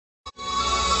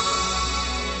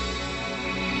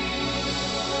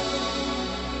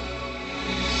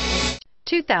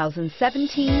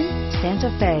2017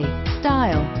 Santa Fe.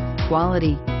 Style,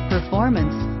 quality,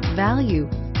 performance, value.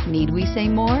 Need we say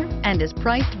more? And is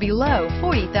priced below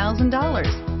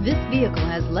 $40,000. This vehicle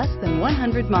has less than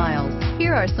 100 miles.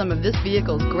 Here are some of this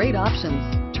vehicle's great options: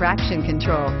 traction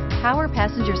control, power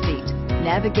passenger seat,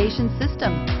 navigation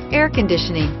system, air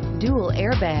conditioning, dual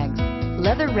airbags,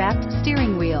 leather-wrapped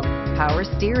steering wheel, power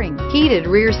steering, heated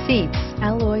rear seats,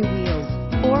 alloy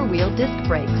wheels, four-wheel disc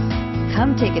brakes.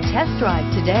 Come take a test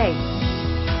drive today.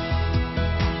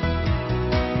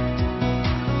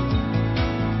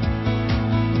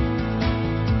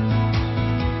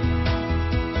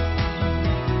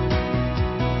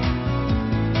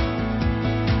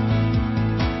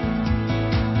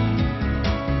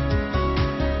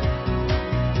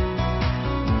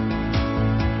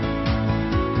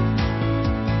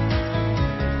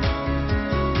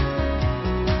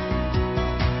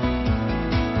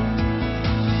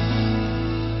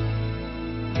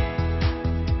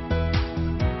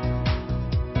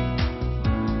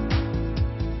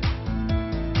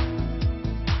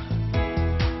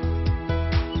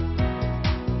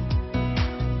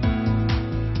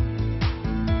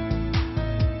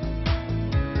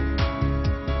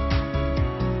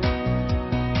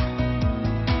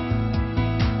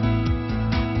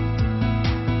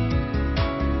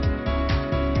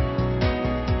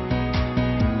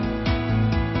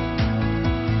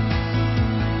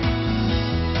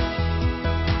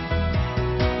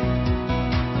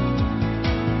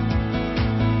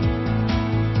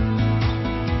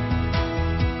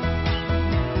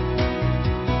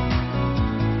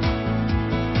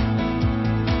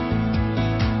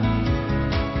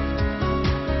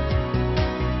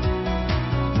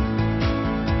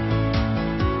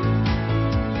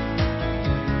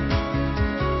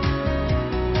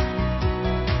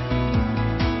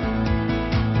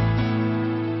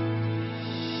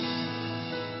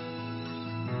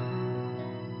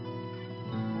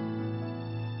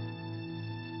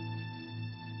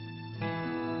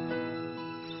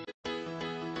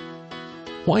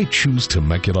 Why choose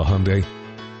Temecula Hyundai?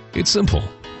 It's simple.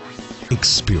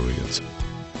 Experience.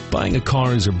 Buying a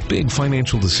car is a big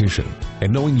financial decision,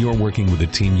 and knowing you're working with a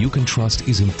team you can trust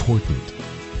is important.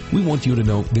 We want you to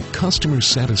know that customer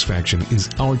satisfaction is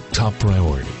our top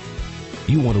priority.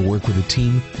 You want to work with a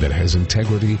team that has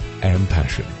integrity and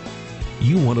passion.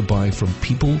 You want to buy from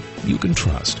people you can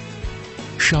trust.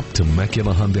 Shop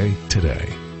Temecula Hyundai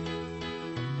today.